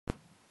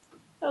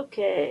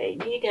Okay,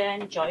 me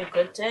again,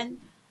 Joyofquilting.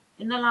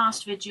 In the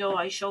last video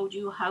I showed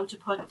you how to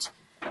put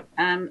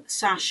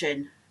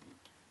sashing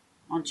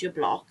onto your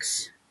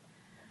blocks.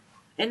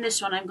 In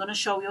this one I'm going to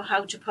show you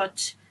how to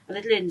put a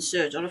little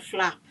insert or a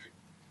flap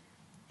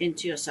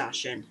into your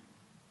sashing.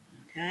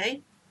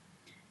 Okay,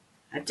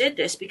 I did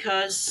this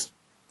because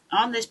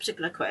on this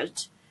particular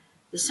quilt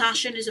the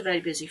sashing is a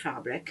very busy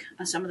fabric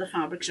and some of the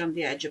fabrics around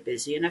the edge are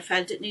busy, and I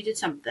felt it needed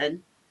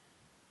something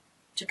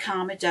to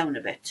calm it down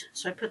a bit,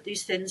 so I put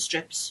these thin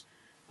strips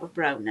of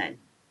brown in.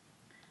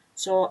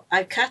 So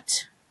I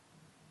cut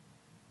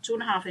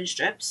 2.5 inch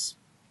strips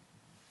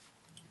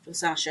for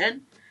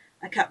sashing.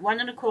 I cut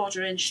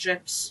 1.25 inch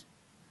strips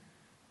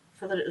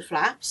for the little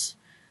flaps,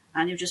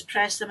 and you just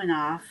press them in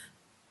half.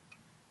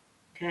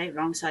 Okay,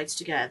 wrong sides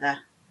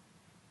together.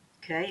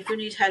 Okay, if you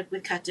need help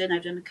with cutting,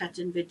 I've done a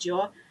cutting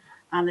video,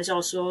 and there's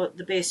also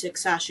the basic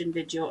sashing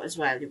video as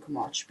well you can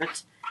watch,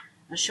 but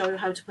I'll show you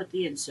how to put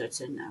the inserts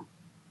in now.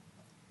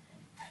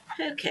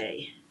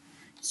 Okay,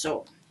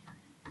 so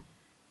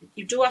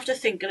you do have to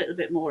think a little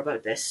bit more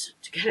about this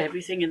to get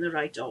everything in the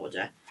right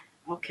order.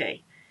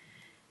 Okay,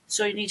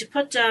 so you need to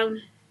put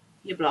down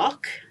your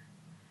block,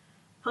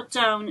 put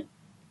down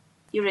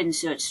your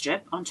insert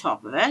strip on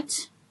top of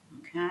it,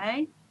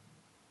 okay,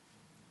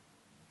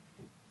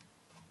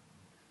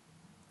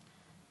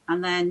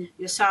 and then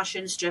your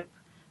sashing strip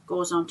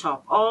goes on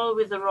top, all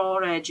with the raw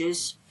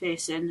edges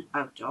facing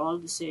out, all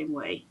the same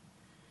way.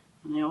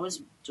 And I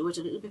always do it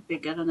a little bit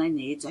bigger than I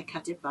need. I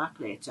cut it back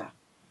later.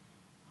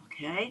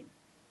 Okay,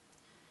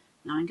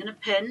 now I'm going to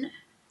pin.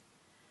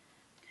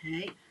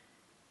 Okay,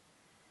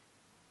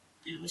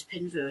 I always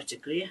pin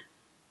vertically.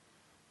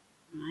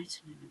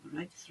 Right, and then go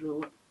right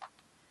through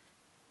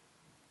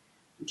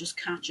and just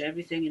catch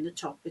everything in the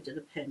top bit of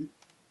the pin.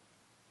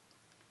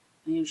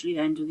 I usually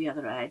then do the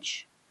other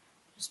edge.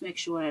 Just make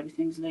sure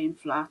everything's laying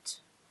flat.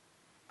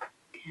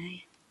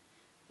 Okay,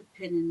 put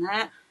pin in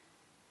there.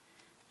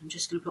 I'm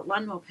just going to put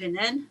one more pin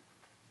in,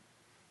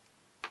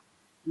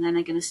 and then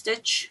I'm going to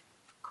stitch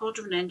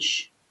 1/4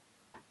 inch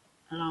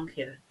along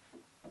here.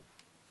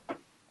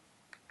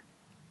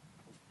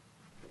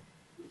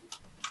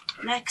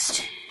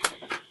 Next,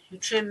 you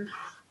trim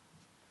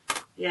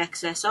the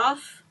excess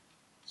off,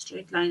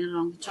 straight line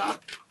along the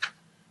top,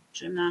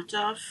 trim that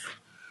off,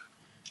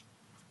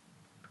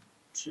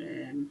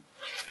 trim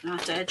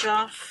that edge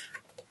off,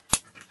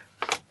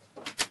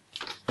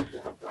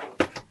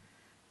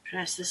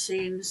 press the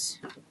seams,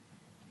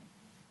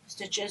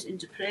 stitches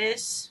into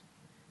place,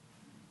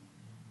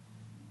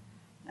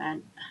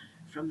 and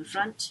from the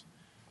front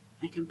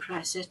I can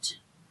press it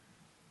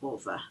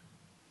over.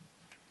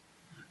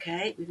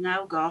 Okay, we've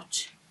now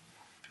got,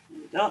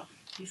 there we go,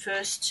 your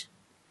first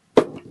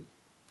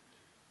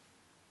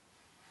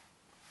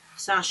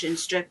sashing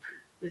strip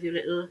with your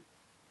little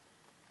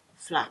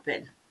flap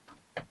in.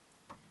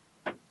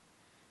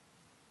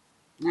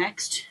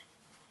 Next,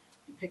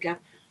 you pick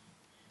up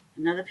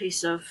another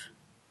piece of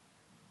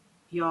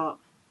your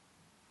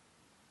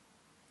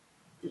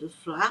little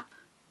flap,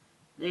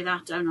 lay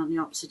that down on the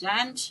opposite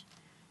end,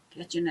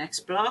 get your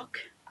next block,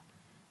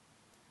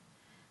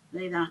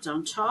 lay that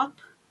on top,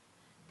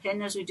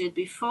 pin as we did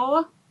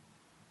before,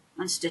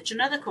 and stitch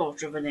another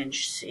 1/4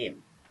 inch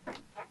seam.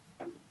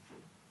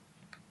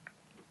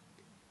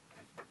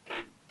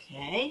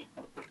 Okay,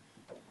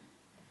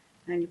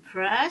 then you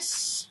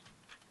press,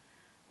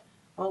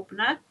 open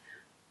up,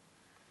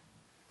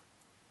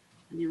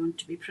 and you want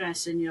to be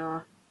pressing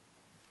your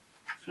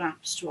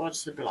flaps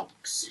towards the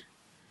blocks.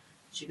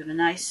 So you've got a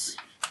nice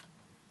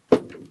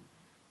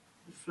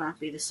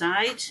flap either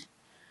side,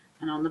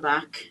 and on the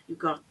back you've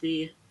got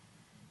the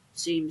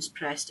seams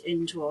pressed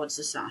in towards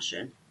the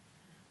sashing.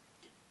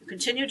 You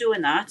continue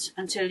doing that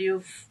until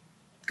you've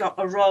got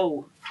a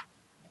row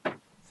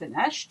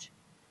finished.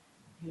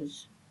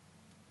 Here's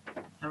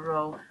a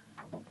row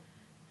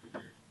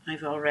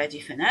I've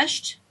already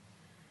finished.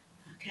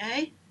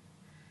 Okay,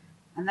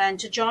 and then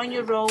to join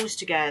your rows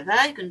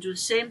together you can do the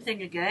same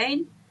thing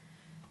again,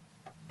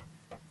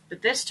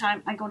 but this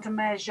time I'm going to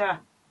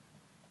measure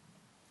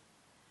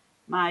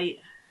my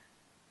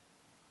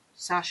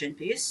sashing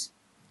piece.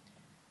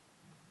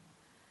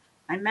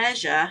 I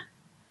measure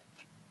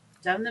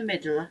down the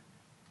middle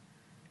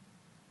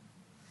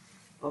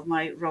of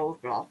my row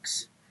of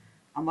blocks,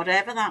 and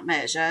whatever that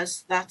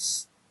measures,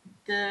 that's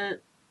the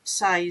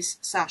size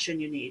sashing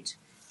you need.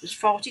 Just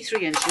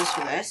 43 inches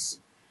for this.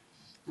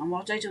 And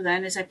what I do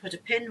then is I put a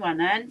pin one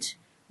end,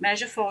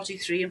 measure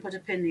 43 and put a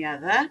pin the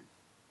other.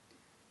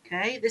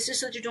 Okay, this is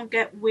so that you don't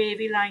get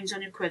wavy lines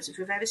on your quilts. If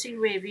you've ever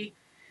seen wavy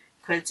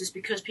quilts, it's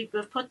because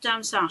people have put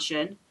down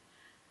sashing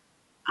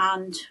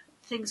and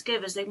things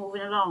give as they're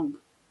moving along,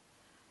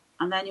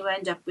 and then you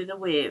end up with a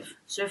wave.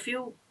 So if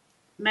you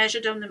measure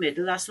down the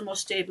middle, that's the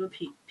most stable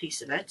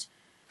piece of it,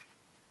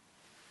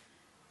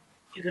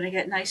 you're going to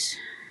get nice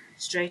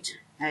straight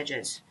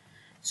edges.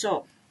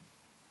 So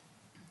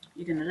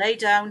you're going to lay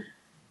down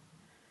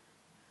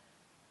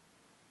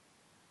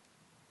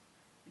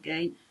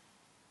again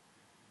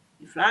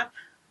your flap,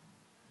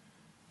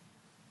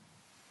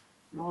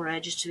 raw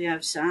edges to the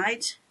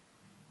outside,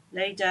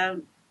 lay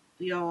down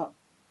your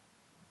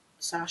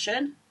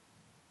sashing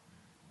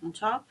on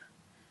top,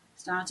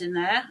 start in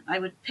there. I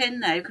would pin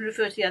there, you can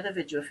refer to the other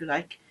video if you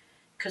like,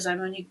 because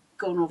I'm only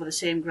going over the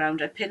same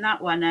ground. I pin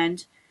that one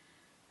end,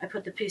 I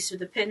put the piece with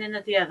the pin in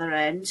at the other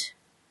end,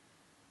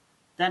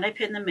 then I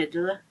pin the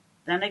middle,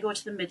 then I go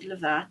to the middle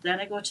of that, then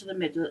I go to the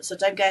middle, so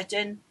that I'm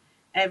getting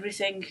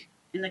everything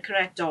in the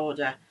correct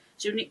order.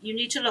 So you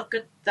need to look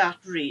at that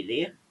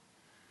really.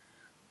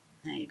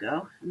 There you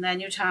go. And then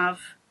you'd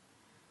have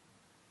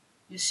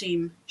your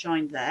seam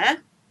joined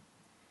there.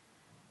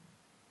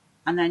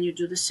 And then you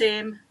do the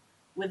same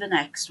with the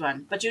next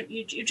one. But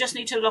you just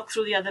need to look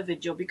through the other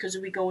video because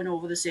we're going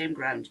over the same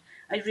ground.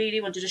 I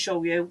really wanted to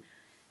show you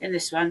in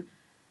this one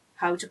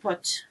how to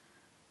put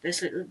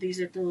these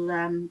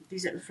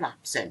little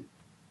flaps in.